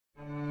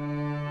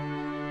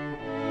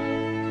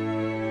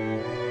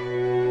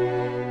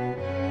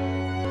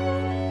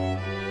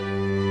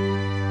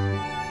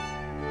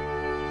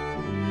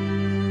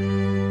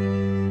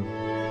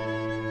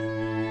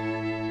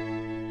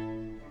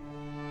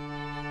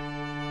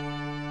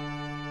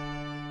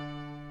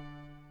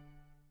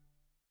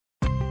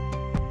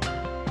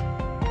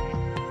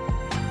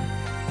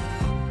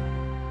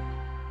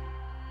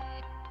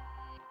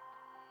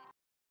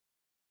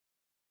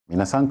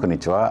Minasan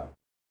konnichiwa.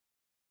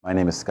 My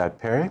name is Scott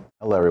Perry.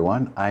 Hello,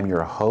 everyone. I'm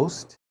your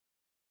host,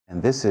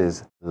 and this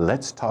is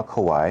Let's Talk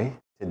Hawaii,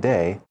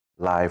 today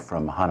live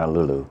from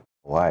Honolulu,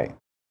 Hawaii.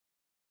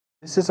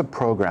 This is a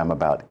program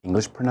about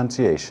English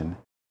pronunciation,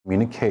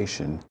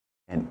 communication,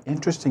 and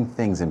interesting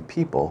things and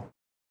people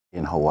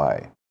in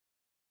Hawaii.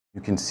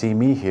 You can see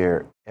me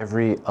here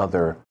every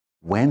other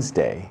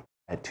Wednesday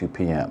at 2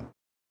 p.m.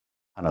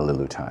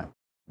 Honolulu time,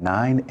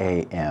 9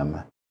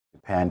 a.m.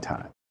 Japan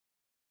time.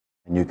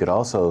 And you could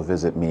also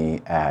visit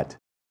me at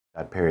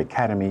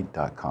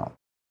 .perryacademy.com.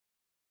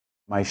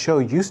 My show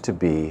used to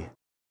be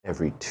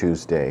every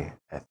Tuesday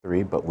at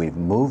 3, but we've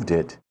moved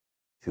it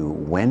to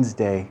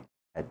Wednesday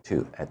at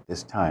 2, at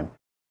this time,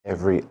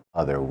 every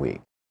other week.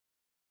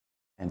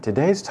 And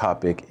today's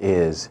topic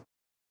is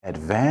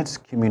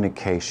advanced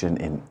communication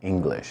in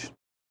English.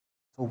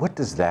 So what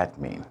does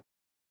that mean?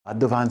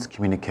 Advanced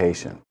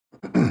communication.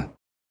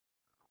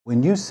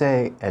 When you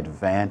say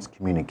advanced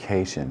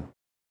communication,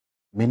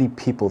 many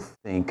people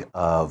think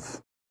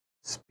of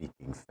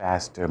speaking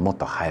faster, もっ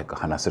と早く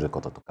話せるこ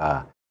とと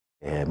か、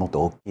もっ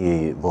と大きい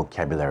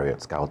vocabulary を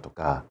使うと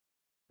か。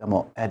で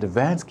も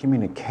advanced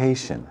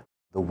communication,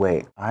 the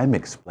way I'm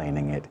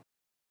explaining it,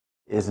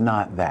 is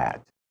not that.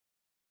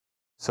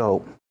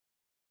 So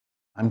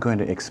I'm going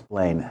to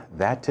explain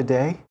that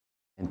today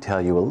and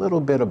tell you a little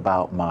bit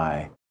about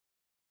my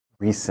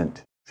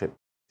recent trip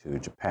to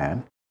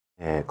Japan.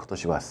 今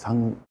年は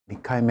2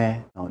回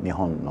目の日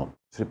本の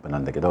トリップな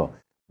んだけど、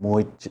も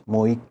う一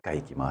回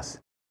行きます。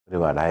それ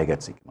は来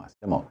月行きます。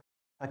でも、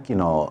さっき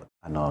の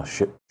トリ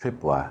ッ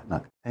プは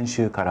先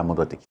週から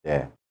戻ってき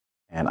て、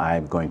and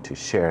I'm going to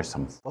share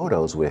some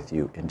photos with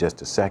you in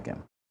just a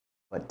second.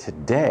 But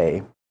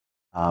today,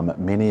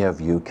 many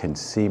of you can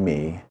see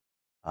me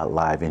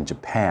live in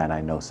Japan. I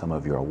know some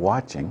of you are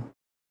watching.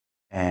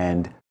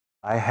 And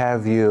I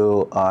have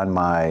you on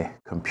my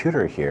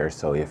computer here,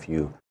 so if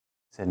you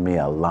send me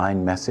a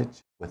line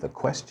message with a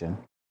question,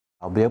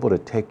 I'll be able to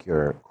take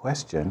your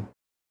question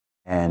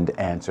and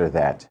answer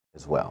that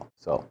as well.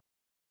 So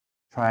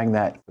trying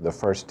that for the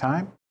first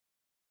time,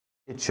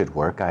 it should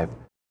work. I've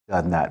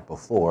done that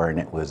before, and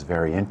it was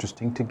very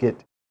interesting to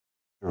get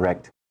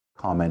direct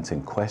comments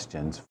and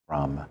questions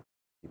from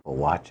people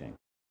watching.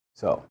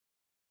 So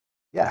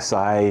yes,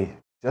 I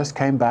just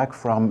came back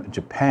from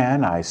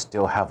Japan. I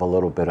still have a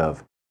little bit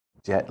of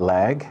jet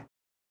lag,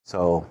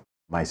 so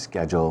my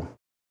schedule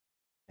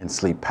and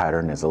sleep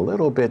pattern is a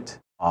little bit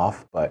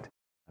off, but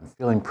I'm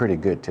feeling pretty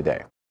good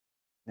today.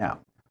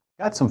 Now,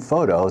 got some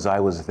photos. I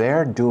was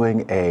there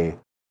doing a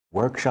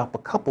workshop, a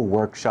couple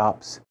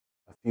workshops,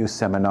 a few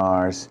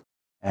seminars,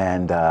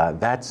 and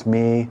that's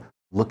me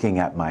looking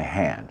at my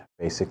hand.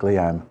 Basically,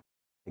 I'm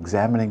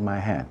examining my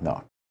hand.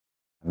 No,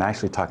 I'm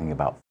actually talking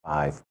about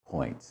 5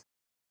 points.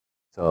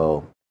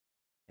 So,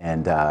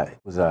 and it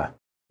was an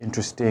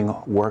interesting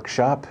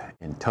workshop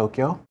in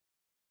Tokyo.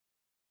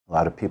 A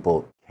lot of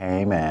people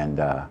came and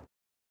had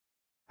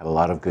a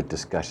lot of good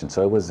discussion.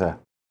 So it was a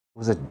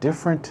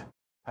different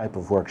type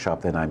of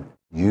workshop than I'm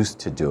used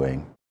to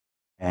doing.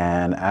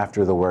 And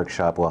after the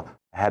workshop, well,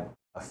 I had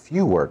a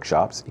few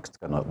workshops. いくつ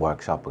かのワー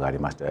クショップがあり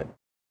まして。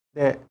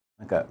で、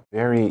なんか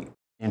very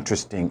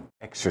interesting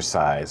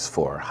exercise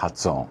for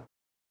発音。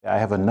I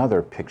have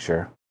another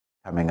picture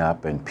coming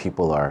up, and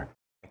people are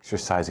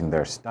exercising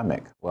their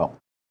stomach. Well,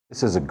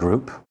 this is a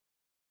group,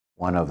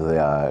 one of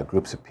the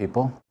groups of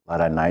people, a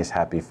lot of nice,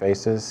 happy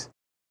faces,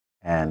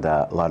 and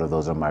a lot of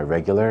those are my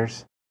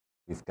regulars.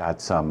 We've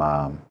got some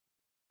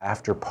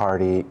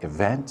after-party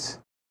events.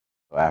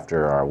 So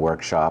after our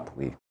workshop,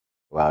 we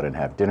go out and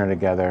have dinner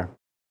together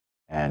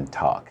and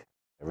talk.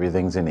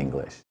 Everything's in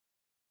English.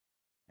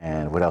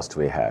 And what else do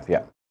we have?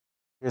 Yeah,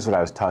 here's what I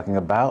was talking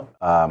about.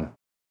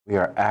 We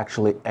are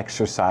actually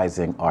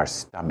exercising our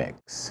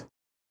stomachs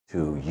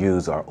to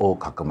use our o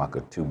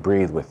kakamaku, to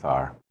breathe with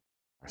our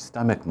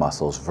stomach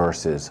muscles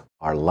versus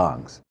our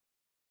lungs.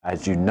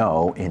 As you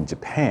know, in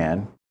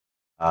Japan,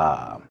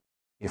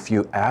 if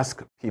you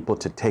ask people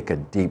to take a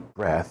deep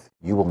breath,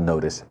 you will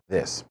notice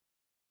this.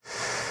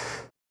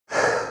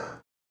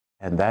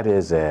 And that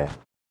is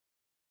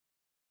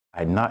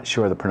I'm not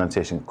sure the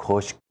pronunciation,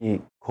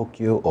 koshiki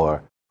kokyu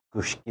or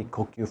fukushiki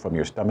kokyu from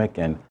your stomach,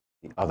 and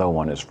the other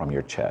one is from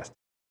your chest.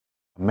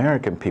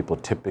 American people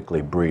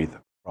typically breathe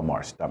from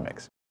our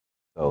stomachs.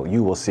 So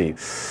you will see,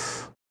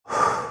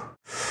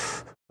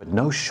 but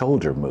no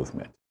shoulder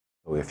movement.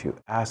 So if you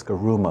ask a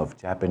room of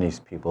Japanese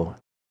people,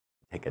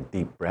 take a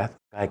deep breath,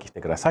 深い息し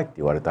てくださいって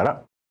言われた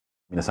ら、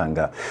皆さん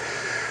が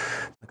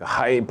なんか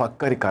はいばっ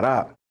かりか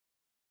ら、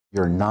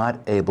you're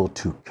not able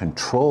to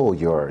control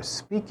your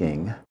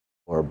speaking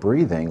or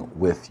breathing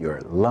with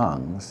your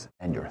lungs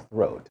and your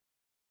throat.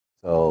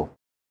 So,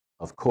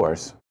 of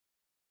course,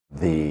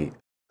 the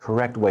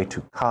correct way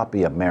to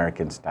copy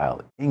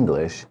American-style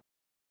English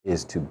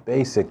is to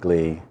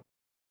basically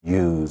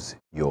use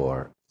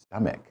your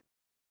stomach.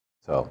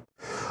 So,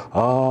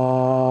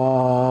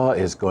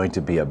 is going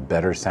to be a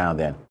better sound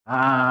than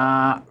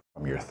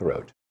from your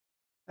throat.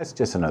 That's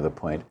just another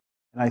point.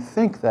 And I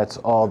think that's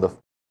all the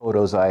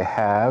photos I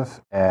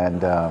have.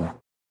 And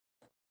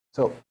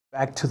So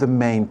back to the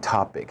main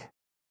topic,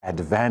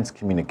 advanced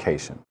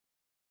communication.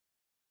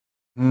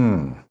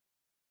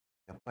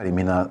 やっぱり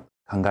みんな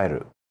考え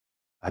る。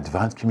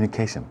Advanced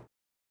communication.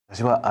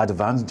 私は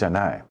advanced じゃ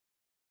ない。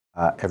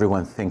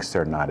Everyone thinks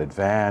they're not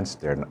advanced,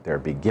 they're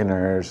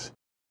beginners.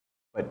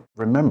 But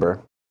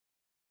remember,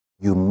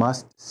 you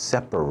must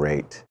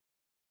separate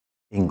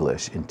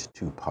English into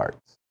two parts.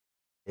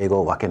 英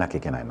語を分けなきゃ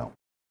いけないの。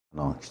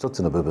一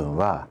つの部分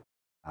は、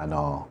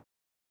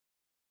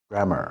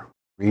grammar,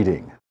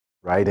 reading,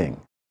 writing,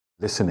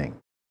 listening.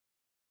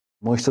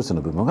 もう一つ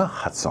の部分が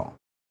発音。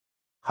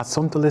発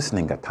音と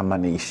listening がたま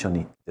に一緒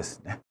にで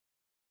すね。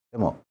で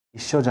も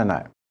一緒じゃ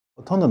ない。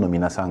ほとんどの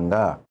皆さん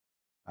が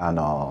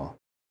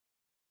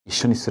一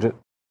緒にするっ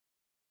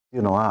てい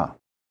うのは、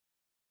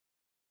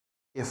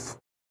if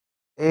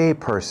a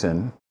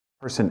person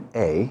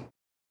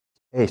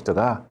A 人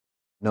が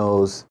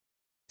knows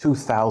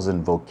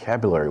 2,000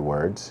 vocabulary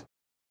words,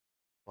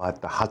 but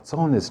the 発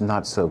音 is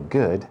not so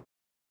good,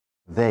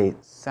 they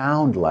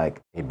sound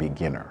like a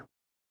beginner.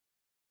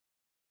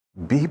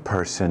 B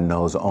person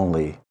knows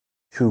only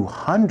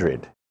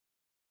 200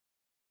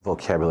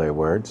 vocabulary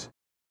words,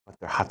 but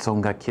their 発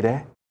音がき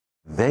れ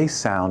い, they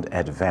sound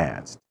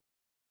advanced.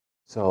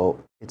 So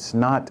it's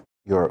not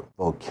your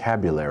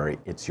vocabulary,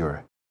 it's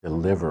your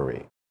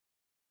delivery.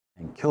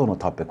 And 今日の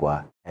トピック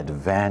は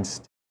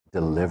advanced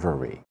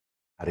delivery,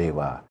 あるい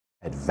は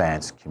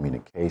advanced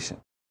communication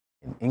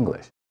in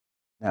English.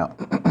 Now,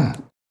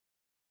 let's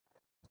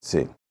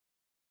see.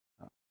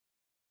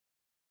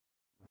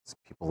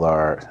 People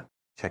are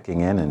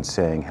checking in and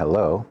saying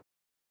hello.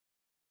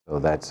 So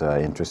that's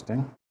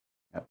interesting.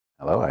 Yep.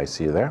 Hello, I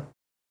see you there.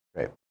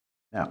 Great.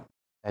 Now,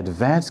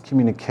 advanced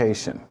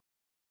communication.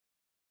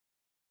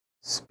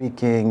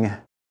 Speaking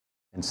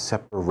and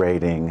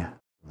separating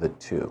the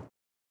two.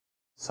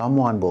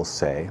 Someone will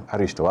say, あ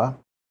る人は、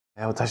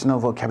私の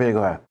ボキャブラリー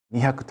は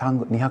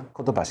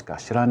200言葉しか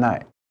知らない。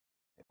I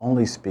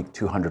only speak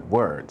 200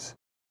 words,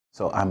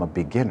 so I'm a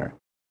beginner.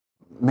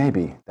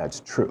 Maybe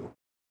that's true,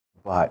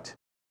 but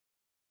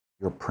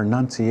your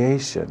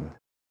pronunciation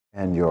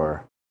and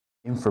your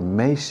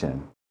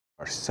information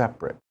are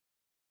separate.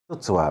 一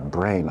つは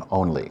brain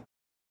only.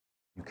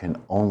 You can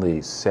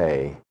only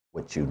say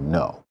what you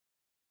know.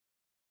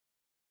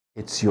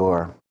 It's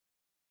your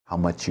how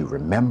much you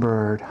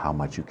remembered, how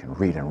much you can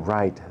read and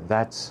write.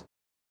 That's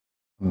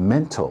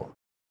mental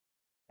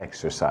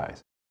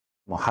exercise.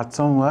 もう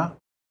発音は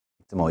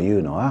いつも言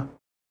うのは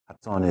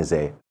発音 is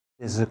a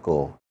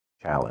physical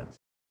challenge.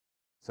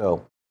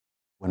 So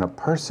when a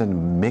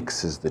person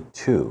mixes the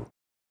two,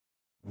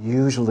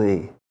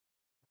 usually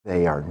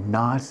they are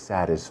not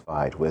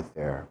satisfied with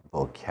their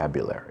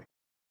vocabulary.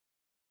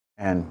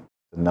 And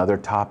another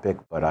topic,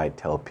 but I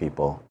tell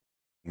people,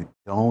 you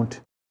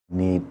don't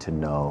need to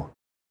know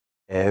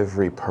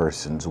every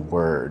person's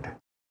word.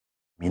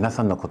 皆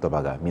さんの言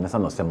葉が、皆さ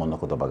んの専門の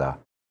言葉が、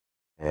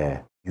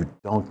you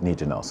don't need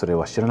to know. それ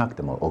は知らなく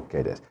ても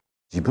OK です。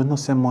自分の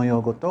専門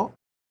用語と、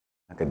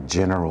なんか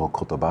general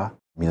言葉、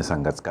皆さ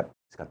んが使っ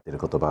ている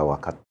言葉を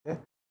分かって、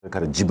それか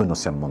ら自分の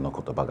専門の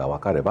言葉が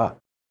分かれば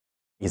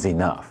is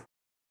enough.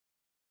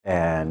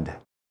 And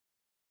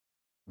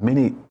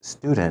many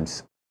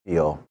students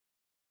feel,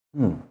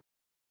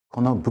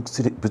 この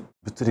物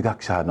理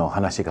学者の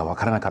話が分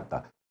からなかっ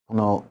た。こ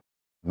の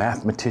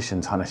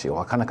mathematicians 話が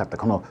分からなかった。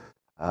この、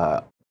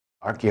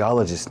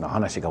archaeologist の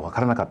話が分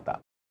からなかっ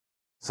た。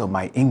So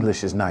my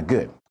English is not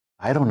good.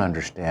 I don't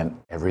understand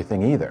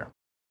everything either.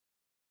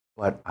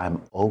 But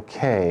I'm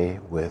okay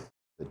with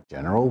the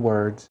general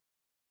words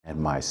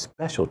and my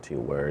specialty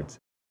words,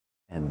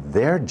 and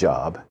their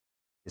job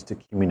is to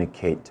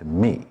communicate to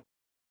me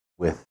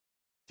with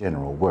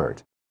general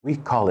words. We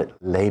call it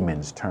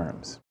layman's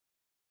terms.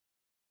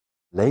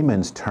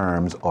 Layman's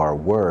terms are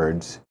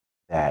words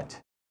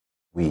that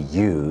we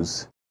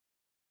use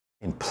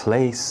in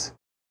place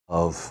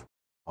of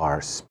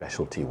our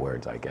specialty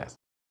words, I guess.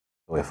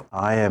 So if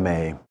I am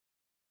a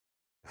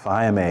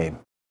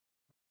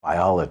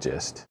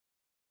biologist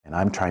and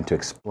I'm trying to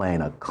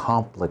explain a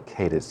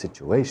complicated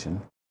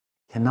situation,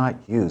 I cannot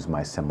use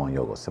my 専門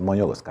用語。専門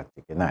用語を使っ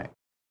ていけない。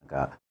な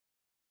んか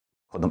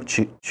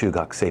中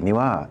学生に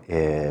は、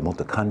もっ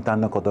と簡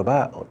単な言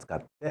葉を使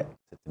って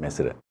説明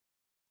する。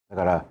だ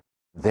から、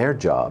their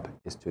job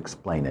is to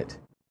explain it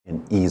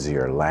in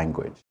easier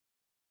language.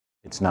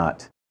 It's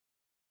not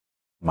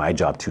my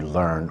job to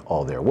learn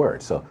all their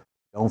words. So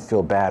don't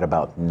feel bad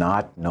about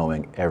not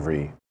knowing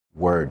every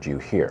word you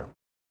hear.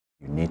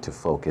 You need to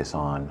focus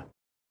on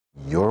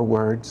your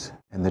words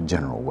and the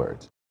general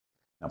words.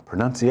 Now,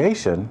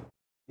 pronunciation,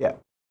 yeah,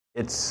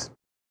 it's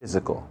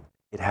physical.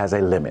 It has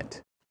a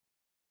limit.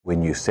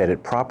 When you said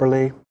it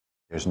properly,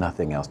 there's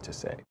nothing else to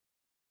say.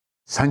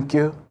 Thank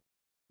you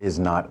is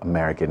not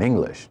American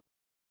English.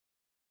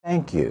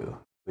 Thank you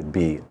would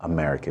be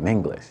American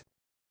English.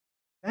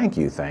 Thank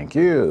you, thank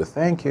you,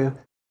 thank you.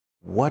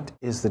 What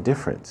is the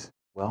difference?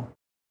 Well,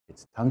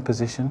 it's tongue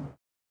position,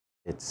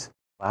 it's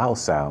vowel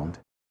sound,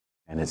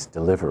 and it's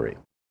delivery.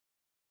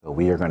 So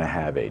we are going to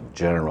have a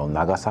general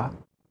長さ、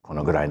こ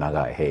のぐらい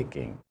長い平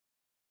均。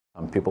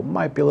Some people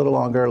might be a little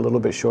longer, a little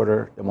bit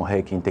shorter. でも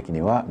平均的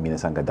には皆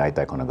さんが大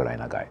体このぐらい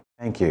長い。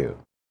Thank you.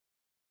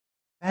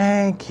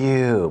 Thank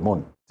you. も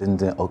う全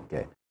然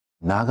OK。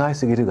長い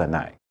すぎるが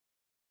ない。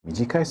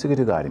短いすぎ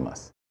るがありま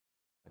す。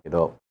だけ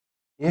ど、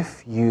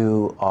if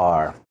you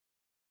are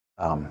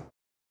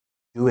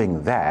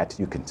doing that,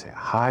 you can say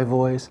high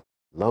voice,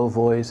 low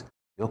voice,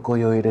 横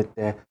よ入れ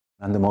て、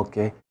何でも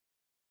OK。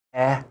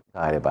が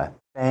あれば、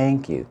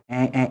thank you.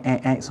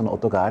 その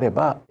音があれ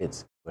ば、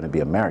it's going to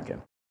be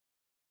American.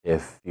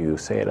 If you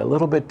say it a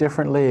little bit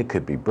differently, it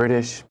could be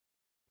British, it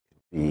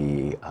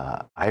could be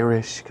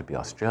Irish, it could be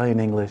Australian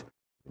English,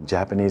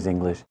 Japanese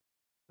English.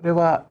 それ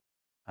は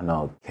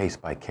case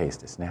by case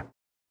ですね。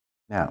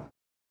Now,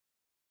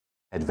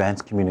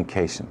 advanced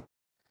communication.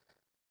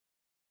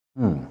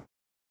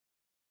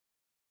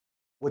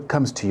 What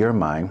comes to your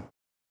mind?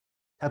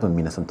 多分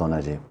皆さんと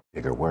同じ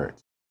bigger words.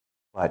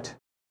 But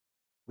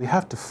we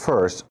have to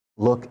first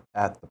look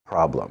at the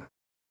problem.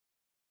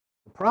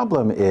 The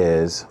problem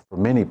is, for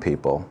many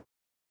people,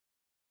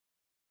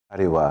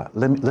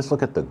 let's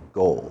look at the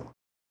goal.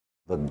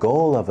 The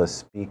goal of a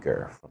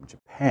speaker from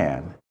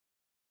Japan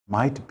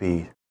might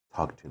be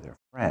talk to their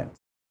friends.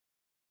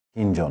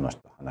 近所の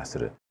人と話す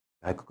る。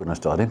外国の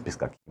人はオリンピック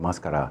が来ま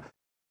すから、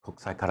国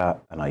際か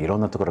らいろ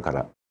んなところか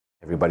ら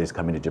everybody's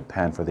coming to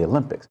Japan for the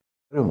Olympics.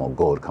 それも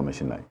ゴールかも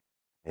しれない。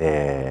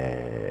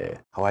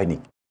ハワイ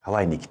に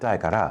行きたい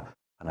から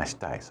話し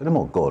たい。それ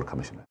もゴールか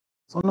もしれない。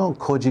その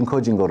個人ゴ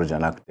ールじゃ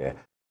なくて、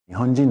日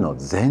本人の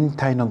全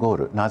体のゴ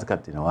ール。なぜか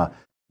っていうのは、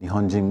日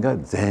本人が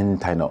全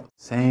体の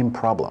same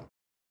problem.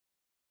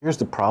 Here's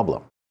the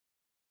problem.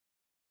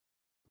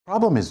 The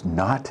problem is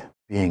not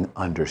being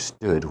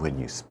understood when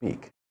you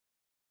speak.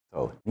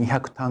 So,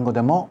 200単語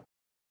でも、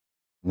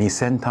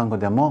2000単語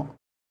でも、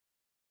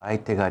相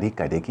手が理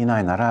解できな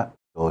いなら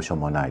どうしよう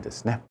もないで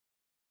すね。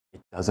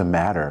It doesn't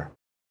matter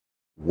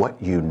what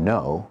you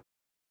know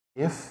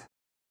if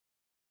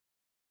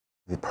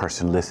the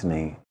person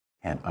listening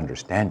can't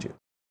understand you.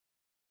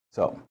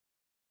 So,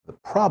 the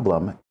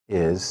problem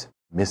is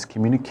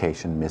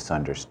miscommunication,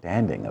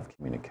 misunderstanding of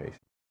communication.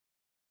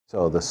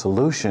 So the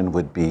solution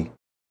would be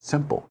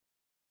simple.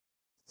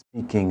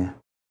 Speaking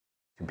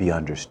to be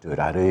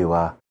understood. あるい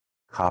は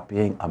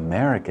copying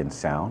American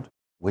sound,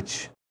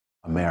 which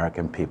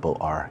American people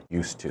are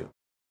used to.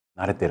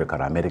 慣れてるか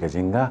らアメリカ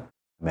人が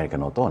アメリカ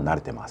の音を慣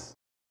れてます。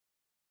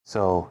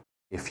So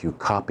if you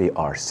copy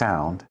our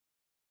sound,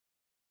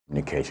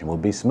 communication will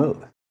be smooth.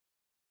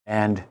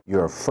 And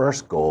your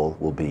first goal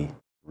will be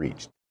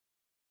reached.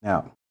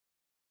 Now,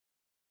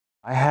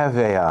 I have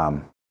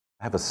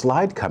a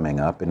slide coming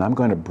up, and I'm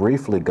going to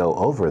briefly go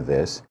over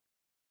this,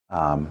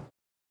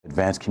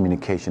 advanced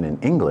communication in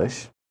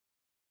English.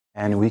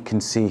 And we can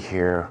see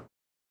here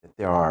that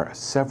there are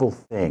several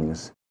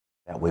things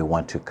that we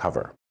want to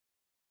cover.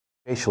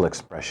 Facial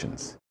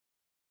expressions,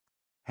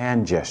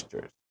 hand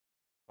gestures,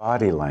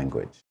 body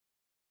language,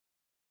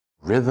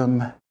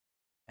 rhythm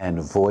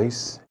and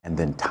voice, and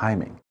then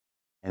timing.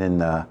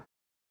 And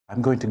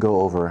I'm going to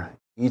go over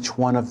each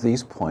one of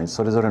these points.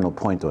 それぞれの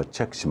ポイントを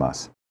チェックしま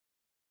す。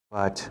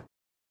But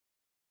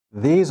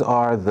these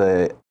are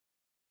the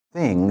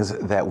things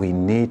that we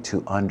need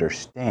to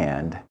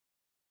understand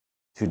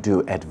to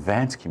do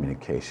advanced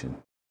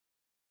communication.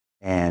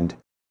 And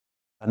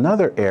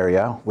another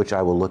area, which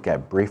I will look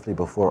at briefly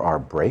before our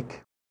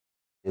break,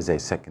 is a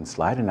second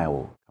slide, and I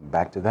will come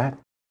back to that.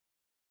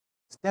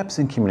 Steps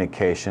in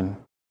communication,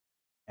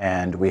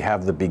 and we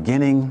have the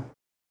beginning,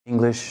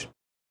 English,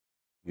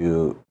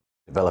 you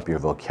develop your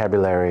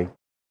vocabulary,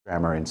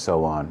 grammar, and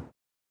so on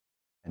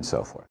and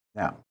so forth.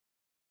 Now,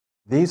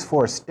 these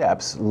 4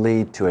 steps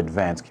lead to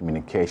advanced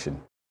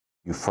communication.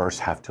 You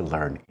first have to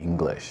learn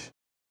English,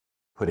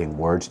 putting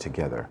words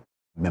together,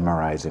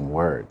 memorizing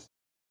words.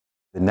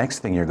 The next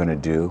thing you're going to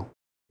do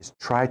is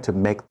try to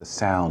make the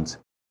sounds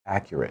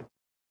accurate.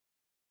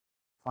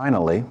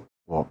 Finally,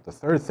 well, the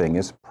third thing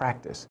is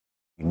practice.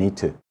 You need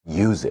to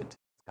use it.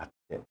 使っ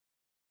て。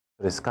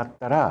それ使っ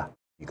たら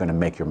you're going to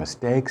make your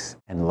mistakes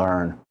and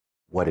learn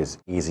what is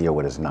easy or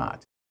what is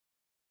not.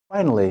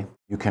 Finally,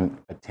 you can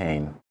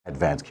attain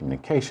advanced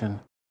communication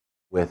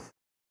with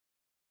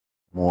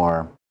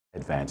more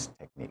advanced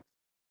techniques.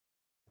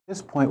 At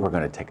this point, we're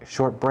going to take a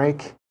short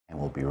break, and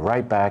we'll be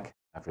right back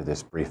after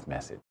this brief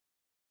message.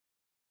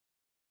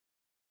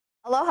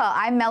 Aloha,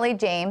 I'm Melly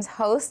James,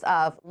 host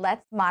of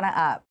Let's Mana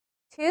Up.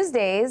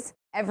 Tuesdays,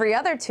 every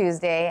other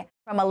Tuesday,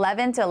 from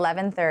 11 to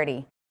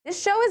 11:30.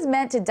 This show is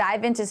meant to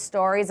dive into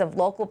stories of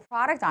local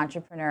product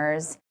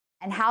entrepreneurs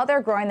and how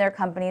they're growing their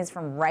companies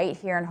from right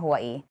here in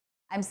Hawaii.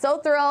 I'm so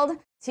thrilled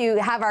to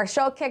have our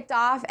show kicked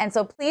off, and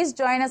so please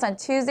join us on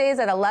Tuesdays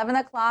at 11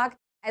 o'clock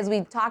as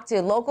we talk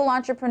to local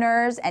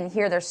entrepreneurs and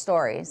hear their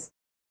stories.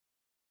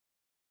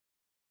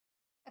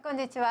 こん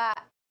にちは。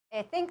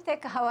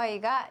ThinkTech Hawaii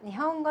が日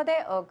本語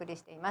でお送り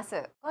していま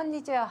す。こん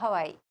にちはハ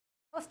ワイ。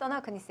ホスト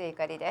の国瀬ゆ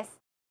かりで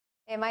す。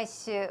毎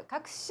週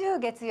各週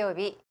月曜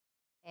日、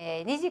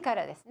2時か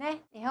らです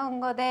ね、日本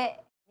語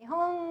で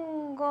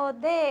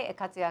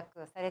活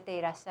躍されて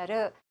いらっしゃ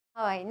る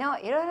ハワイの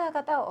いろいろな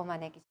方をお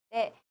招きし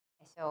て、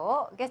ショー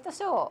をゲスト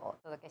ショーをお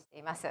届けして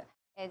います。ぜ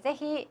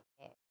ひ、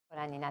ご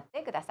覧になっ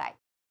てください。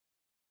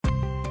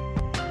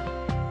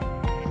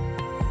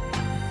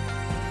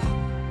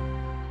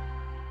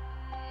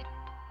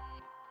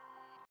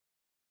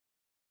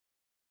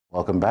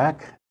Welcome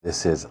back.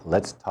 This is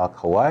Let's Talk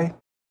Hawaii,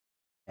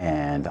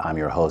 and I'm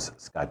your host,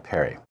 Scott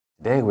Perry.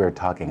 Today we're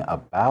talking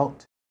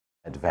about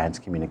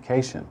advanced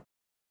communication,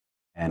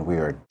 and we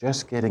are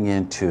just getting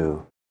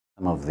into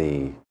some of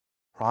the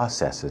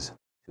processes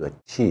to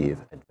achieve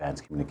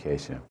advanced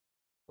communication.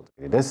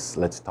 です。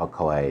Let's Talk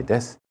Hawaii で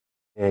す。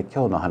今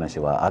日の話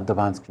はアド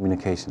バンスコミュ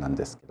ニケーションなん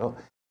ですけど、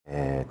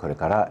これ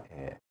から、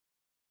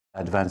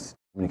アドバンス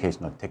コミュニケーシ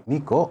ョンのテク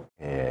ニックを、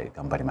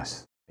頑張りま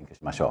す。勉強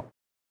しましょう。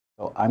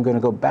So I'm going to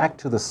go back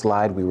to the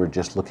slide we were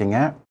just looking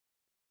at.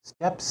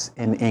 Steps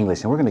in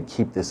English, and we're going to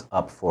keep this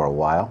up for a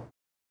while.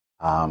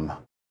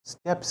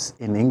 Steps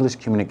in English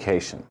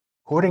communication.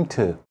 According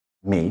to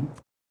me,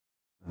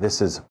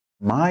 this is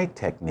my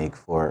technique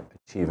for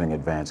achieving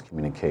advanced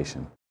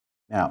communication.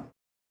 Now,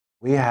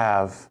 we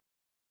have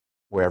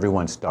where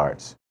everyone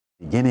starts,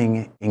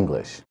 beginning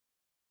English.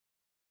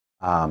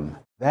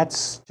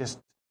 That's just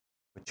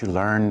what you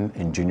learn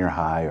in junior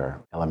high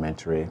or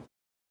elementary.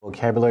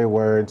 Vocabulary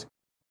words,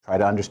 try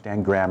to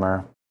understand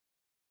grammar.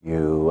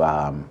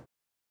 You're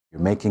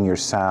making your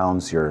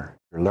sounds, you're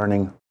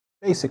learning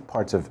basic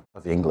parts of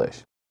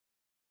English.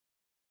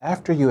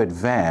 After you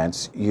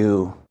advance,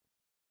 you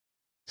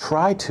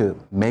try to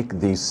make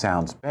these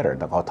sounds better.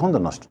 だからほとんど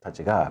の人た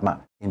ちが、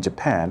in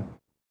Japan,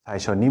 最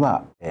初に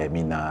は、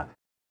みんな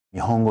日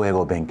本語英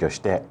語を勉強し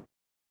て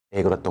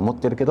英語だと思っ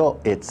てるけ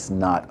ど it's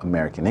not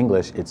American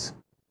English, it's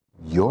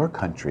your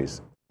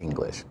country's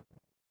English,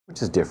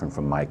 which is different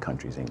from my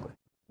country's English.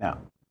 Now,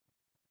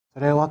 そ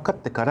れを分かっ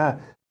てからち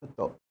ょっ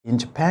と in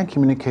Japan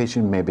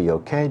communication may be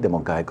okay で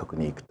も外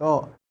国に行く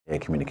と、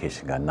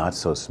communication が not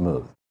so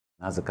smooth.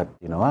 なぜかっ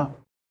ていうのは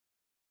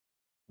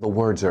the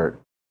words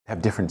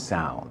have different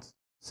sounds.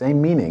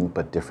 Same meaning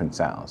but different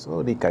sounds. そ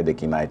う理解で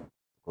きない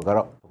と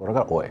ころ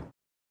が多い。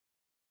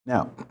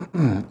Now,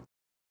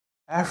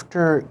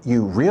 after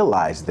you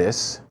realize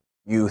this,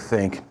 you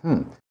think,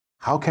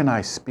 how can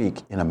I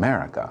speak in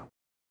America?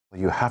 Well,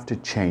 you have to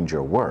change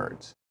your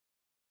words.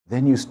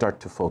 Then you start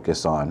to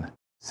focus on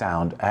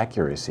sound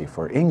accuracy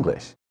for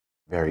English.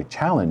 Very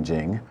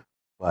challenging,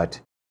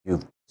 but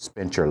you've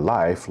spent your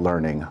life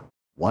learning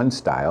one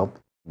style.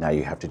 Now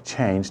you have to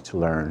change to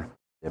learn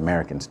the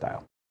American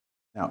style.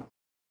 Now,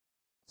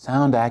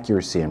 sound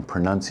accuracy and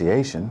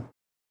pronunciation,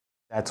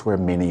 that's where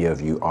many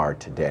of you are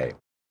today.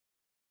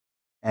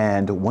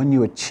 And when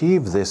you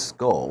achieve this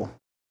goal,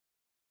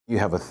 you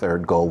have a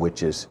third goal,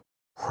 which is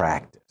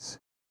practice.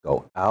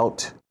 Go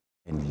out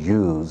and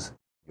use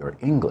your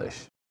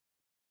English.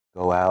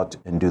 Go out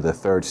and do the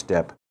third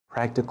step,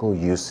 practical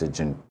usage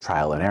and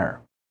trial and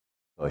error.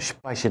 失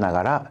敗しな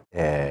がら、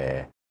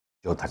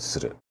上達す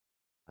る。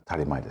当た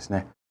り前です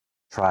ね。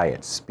Try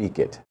it,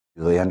 speak it.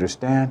 Do they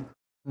understand?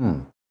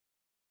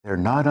 They're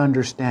not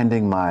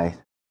understanding my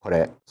こ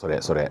れ、そ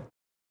れ、それ。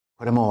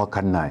これもわ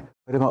かんない。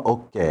これは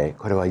OK。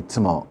これはいつ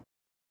も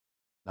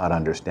not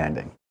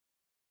understanding.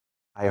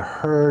 I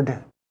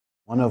heard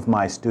one of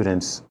my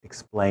students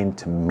explain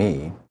to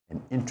me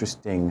an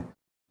interesting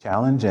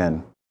challenge,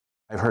 and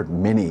I've heard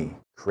many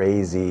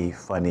crazy,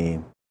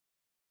 funny,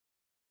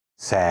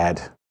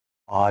 sad,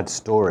 odd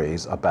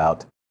stories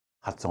about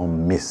発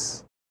音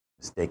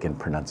mistaken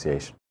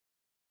pronunciation.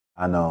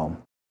 I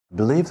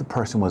believe the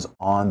person was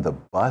on the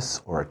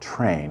bus or a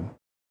train,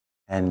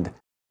 and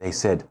they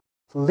said,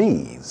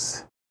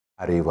 please.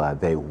 あるいは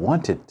they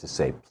wanted to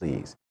say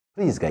please.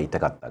 Please が言いた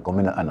かった。ご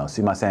めんな、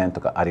すいませんと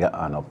か、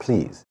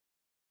please.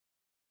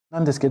 な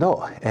んですけ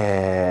ど、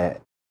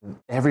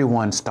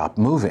everyone stopped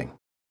moving.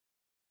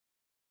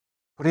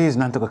 Please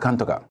なんとかかん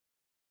とか.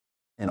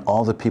 And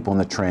all the people in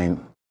the train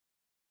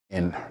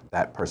in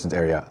that person's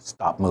area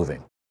stopped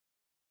moving.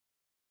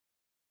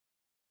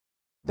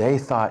 They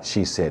thought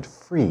she said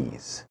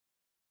freeze.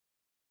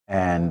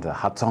 And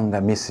発音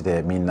がミス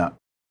でみんな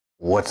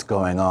what's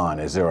going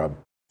on? Is there a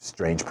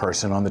strange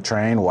person on the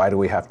train? Why do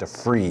we have to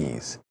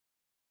freeze?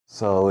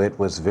 So it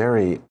was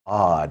very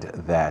odd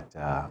that,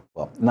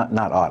 well,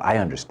 not odd, I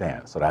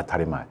understand. それは当た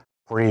り前。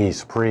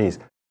Freeze, freeze,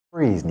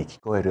 freeze に聞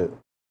こえる。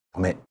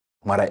止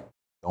まれ,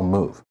 don't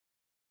move.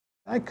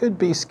 That could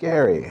be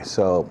scary.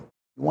 So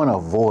you want to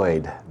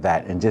avoid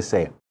that and just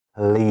say,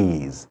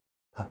 please.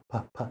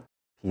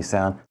 P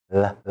sound,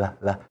 la,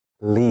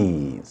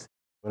 please.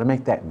 I want to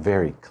make that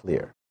very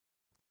clear.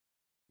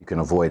 You can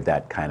avoid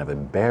that kind of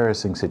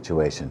embarrassing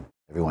situation.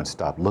 Everyone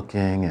stopped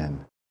looking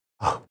and,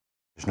 oh,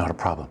 there's not a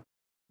problem.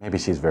 Maybe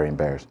she's very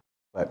embarrassed.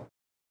 But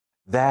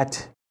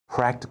that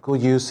practical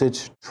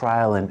usage,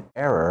 trial and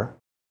error,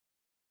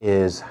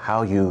 is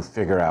how you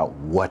figure out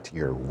what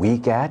you're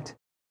weak at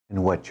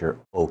and what you're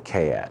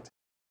okay at.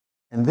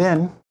 And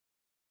then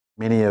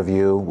many of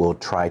you will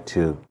try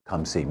to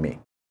come see me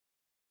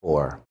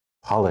for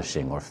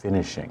polishing or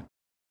finishing.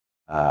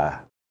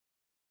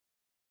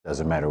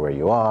 Doesn't matter where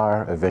you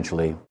are,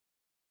 eventually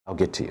I'll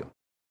get to you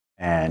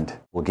and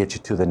we'll get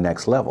you to the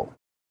next level.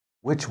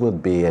 which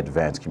would be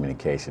advanced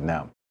communication.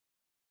 Now,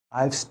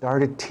 I've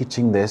started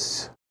teaching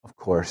this, of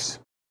course,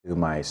 to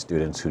my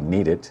students who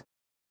need it.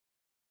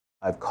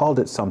 I've called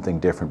it something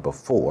different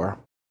before,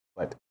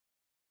 but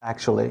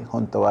actually,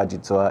 hontou wa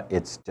jitsu wa,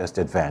 it's just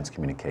advanced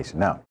communication.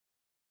 Now,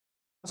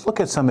 let's look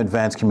at some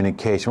advanced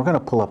communication. We're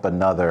going to pull up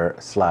another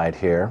slide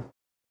here.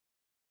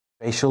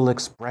 Facial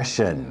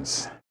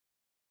expressions.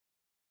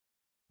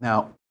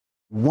 Now,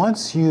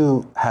 once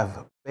you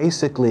have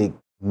basically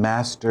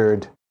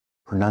mastered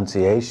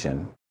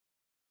pronunciation,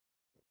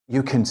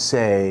 you can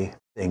say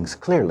things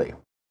clearly.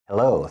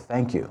 Hello,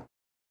 thank you.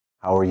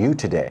 How are you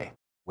today?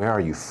 Where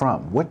are you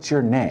from? What's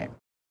your name?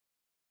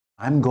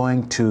 I'm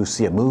going to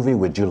see a movie.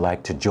 Would you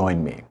like to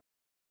join me?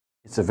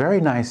 It's a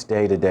very nice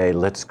day today.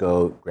 Let's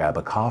go grab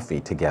a coffee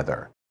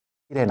together.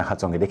 綺麗な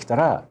発音ができた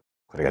ら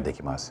これがで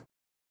きます。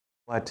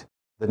But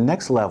the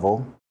next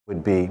level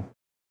would be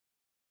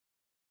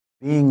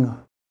being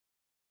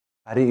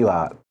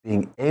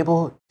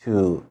able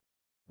to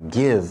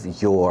give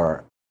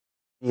your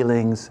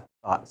feelings,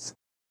 thoughts,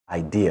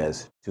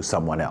 ideas to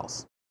someone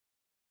else.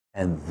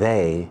 And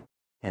they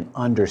can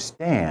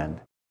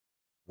understand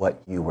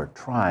what you were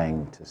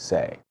trying to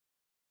say.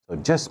 So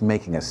just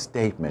making a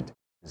statement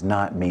does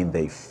not mean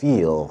they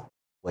feel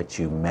what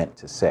you meant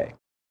to say.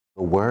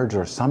 The words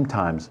are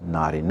sometimes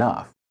not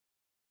enough.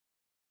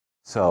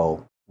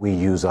 So we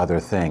use other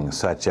things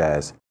such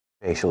as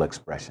facial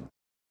expressions.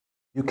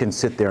 You can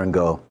sit there and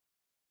go,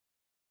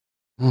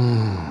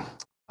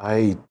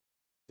 I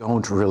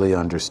don't really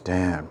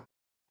understand.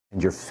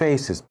 And your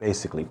face is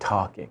basically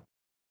talking.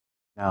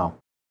 Now,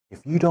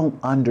 if you don't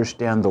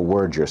understand the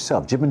word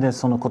yourself, 自分で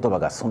その言葉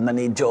がそんな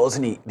に上手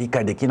に理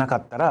解できなか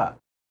ったら、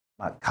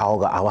顔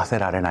が合わせ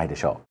られないで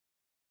しょ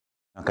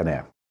う。なんか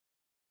ね、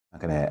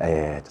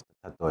例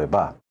え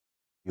ば、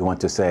you want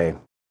to say,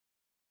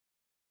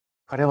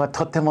 これは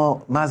とて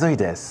もまずい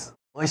です。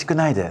美味しく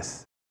ないで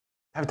す。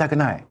食べたく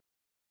ない。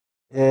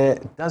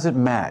It doesn't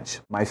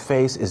match. My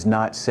face is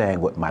not saying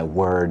what my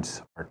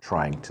words are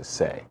trying to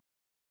say.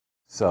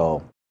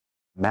 So,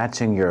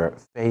 matching your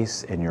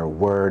face and your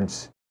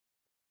words,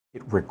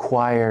 it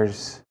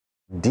requires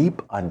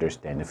deep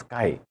understanding,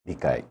 深い理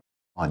解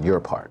on your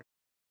part.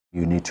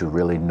 You need to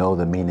really know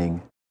the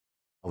meaning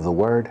of the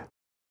word,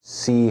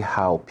 see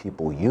how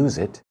people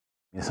use it.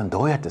 皆さん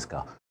どうやってです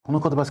か？この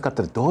言葉使っ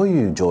たらどう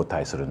いう状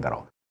態するんだ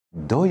ろ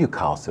う？どういう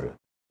顔する？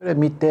それ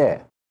見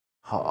て、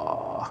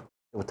はあ。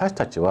私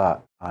たち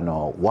は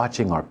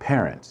watching our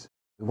parents.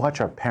 We watch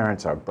our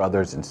parents, our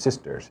brothers and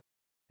sisters,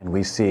 and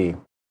we see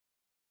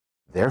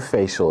their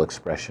facial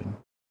expression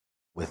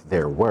with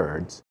their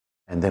words,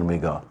 and then we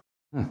go,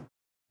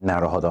 な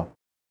るほど。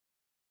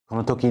こ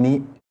の時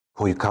に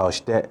こういう顔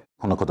して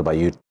この言葉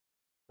言う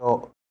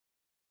と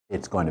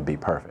it's going to be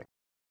perfect.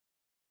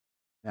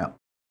 Now,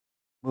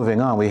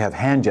 moving on, we have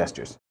hand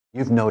gestures.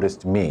 You've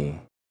noticed me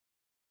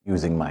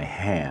using my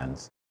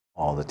hands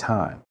all the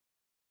time.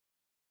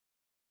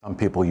 Some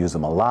people use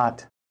them a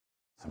lot.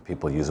 Some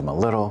people use them a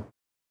little.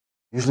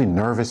 Usually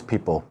nervous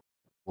people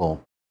will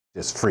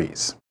just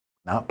freeze.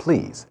 Not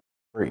please,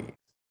 freeze.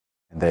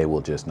 And they will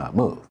just not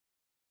move.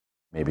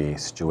 Maybe a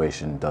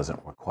situation doesn't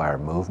require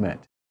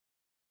movement.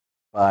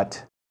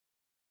 But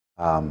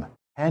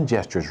hand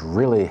gestures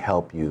really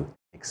help you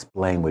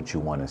explain what you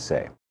want to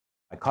say.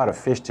 I caught a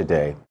fish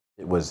today.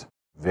 It was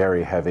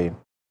very heavy,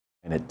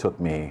 and it took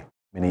me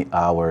many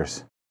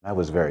hours. I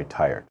was very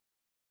tired.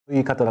 という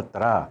言い方だった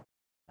ら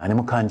何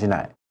も感じ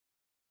ない。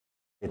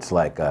It's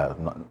like, な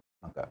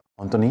んか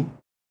本当に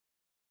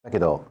だけ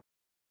ど、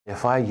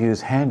if I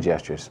use hand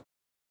gestures,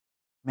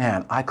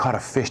 man, I caught a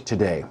fish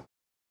today.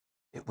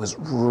 It was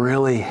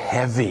really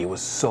heavy. It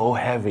was so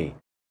heavy.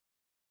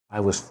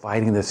 I was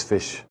fighting this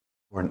fish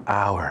for an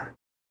hour.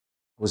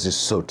 I was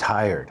just so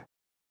tired.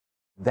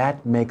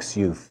 That makes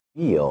you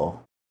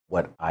feel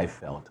what I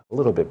felt a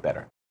little bit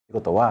better. という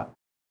ことは、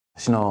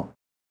私の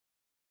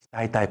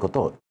伝えたいこ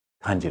とを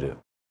感じる。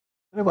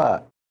それ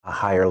はa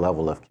higher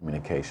level of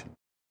communication.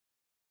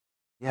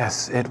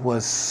 Yes, it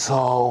was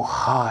so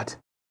hot.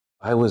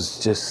 I was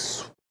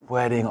just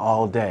sweating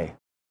all day.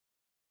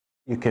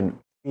 You can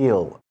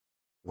feel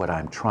what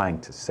I'm trying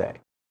to say.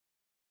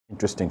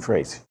 Interesting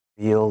phrase,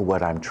 feel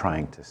what I'm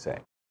trying to say.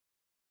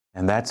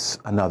 And that's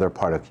another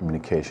part of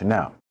communication.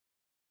 Now,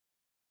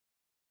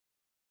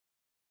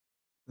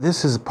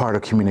 this is a part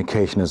of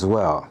communication as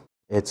well.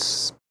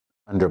 It's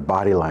under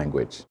body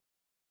language.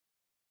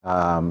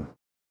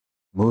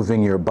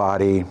 Moving your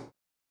body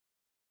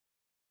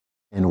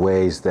in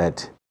ways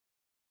that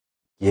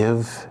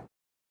give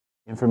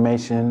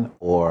information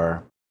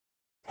or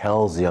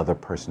tells the other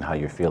person how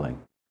you're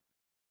feeling.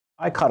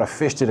 I caught a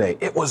fish today.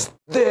 It was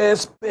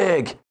this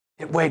big.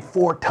 It weighed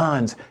 4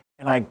 tons,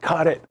 and I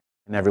caught it.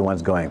 And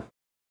everyone's going,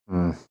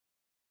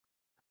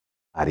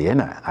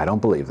 Ariena, I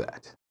don't believe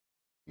that.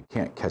 You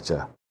can't catch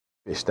a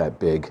fish that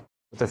big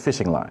with a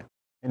fishing line.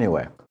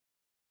 Anyway,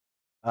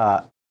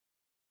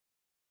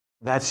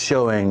 that's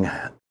showing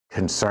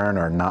concern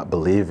or not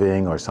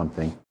believing or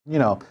something. You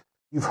know,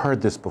 you've heard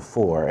this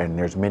before, and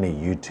there's many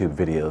YouTube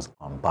videos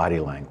on body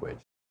language.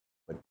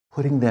 But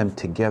putting them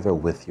together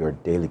with your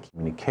daily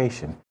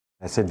communication,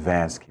 that's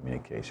advanced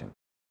communication.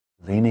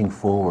 Leaning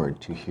forward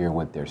to hear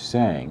what they're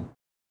saying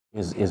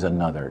is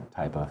another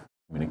type of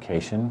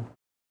communication.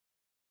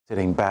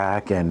 Sitting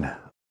back and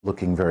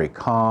looking very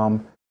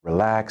calm,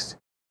 relaxed.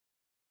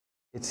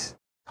 It's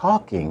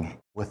talking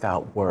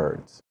without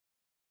words.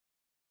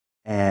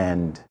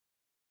 And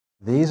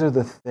these are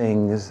the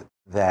things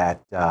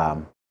that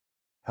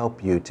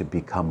help you to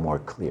become more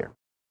clear.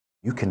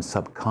 You can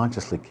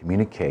subconsciously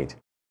communicate,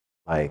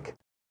 like,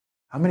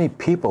 how many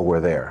people were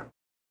there?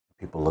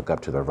 People look up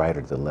to the right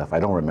or to the left. I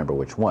don't remember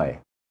which way,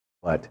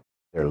 but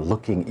they're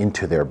looking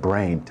into their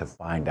brain to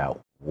find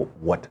out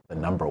what the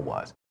number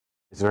was.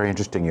 It's very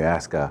interesting. You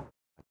ask a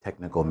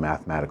technical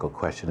mathematical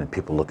question and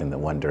people look in the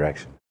one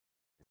direction.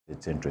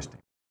 It's interesting.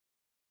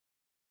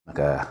 なん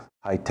か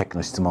ハイテク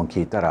の質問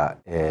聞いたら、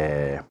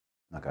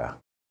なんか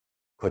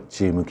こっ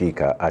ち向き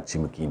かあっち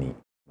向きに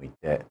向い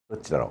てどっ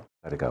ちだろう？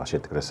誰か教え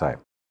てください。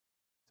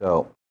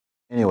So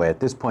anyway, at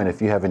this point,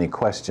 if you have any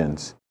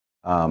questions,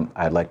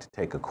 I'd like to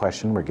take a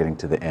question. We're getting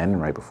to the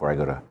end right before I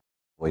go to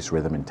voice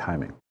rhythm and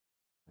timing.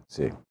 Let's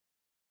see.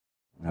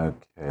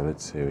 Okay,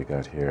 let's see. We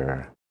got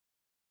here.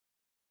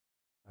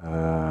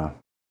 Let's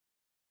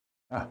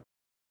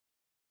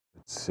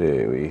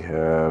see. We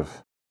have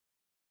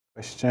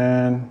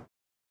question.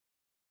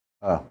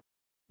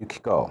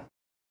 Yukiko.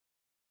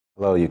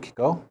 Hello,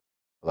 Yukiko.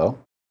 Hello.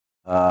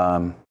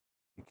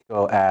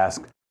 Yukiko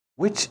asks,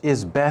 which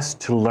is best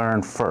to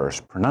learn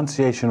first,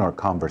 pronunciation or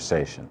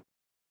conversation?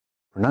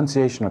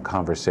 Pronunciation or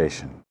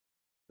conversation?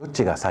 どっ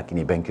ちが先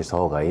に勉強した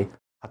方がいい？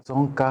発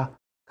音か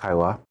会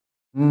話？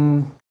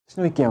私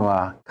の意見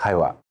は会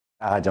話。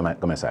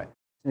ごめんなさい。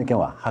私の意見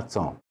は発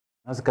音。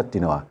なぜかって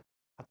いうのは、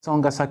発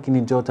音が先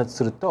に上達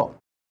すると、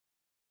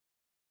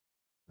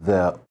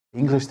the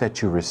English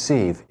that you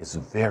receive is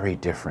very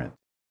different.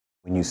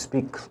 When you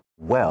speak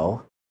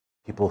well,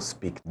 people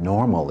speak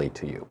normally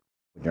to you.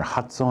 When your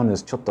発音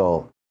is ちょっ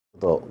と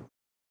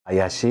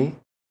怪しい,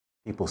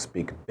 people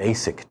speak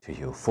basic to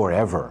you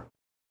forever.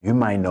 You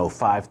might know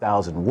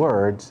 5,000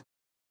 words,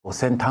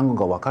 5,000単語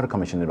がわかるか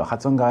もしれないけど、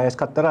発音が怪し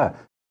かったら、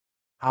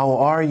How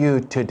are you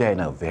today?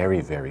 No, very,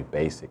 very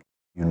basic.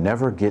 You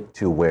never get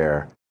to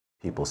where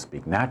people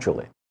speak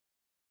naturally.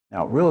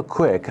 Now, real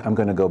quick, I'm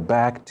going to go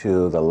back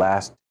to the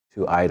last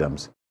two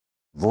items.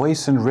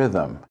 Voice and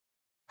rhythm.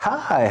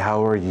 Hi,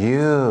 how are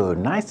you?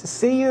 Nice to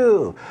see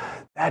you.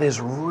 That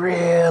is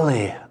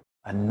really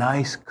a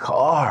nice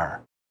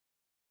car.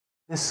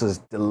 This is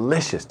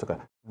delicious.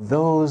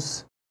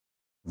 Those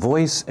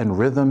voice and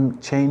rhythm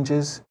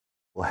changes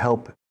will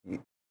help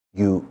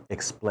you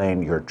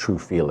explain your true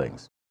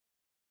feelings.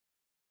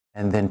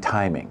 And then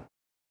timing.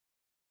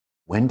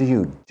 When do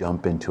you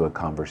jump into a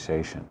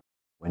conversation?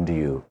 When do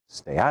you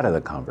stay out of the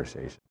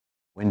conversation?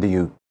 When do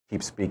you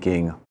keep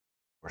speaking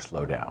or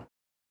slow down?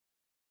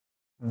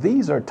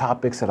 These are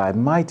topics that I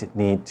might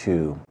need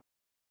to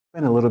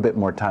spend a little bit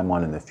more time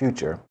on in the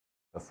future.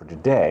 But for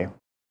today,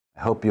 I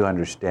hope you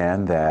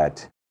understand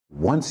that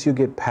once you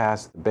get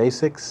past the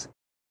basics,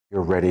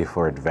 you're ready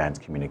for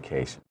advanced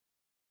communication.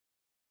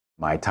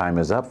 My time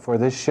is up for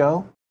this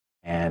show,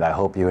 and I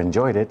hope you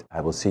enjoyed it.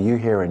 I will see you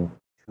here in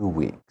 2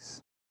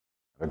 weeks.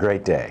 Have a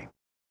great day.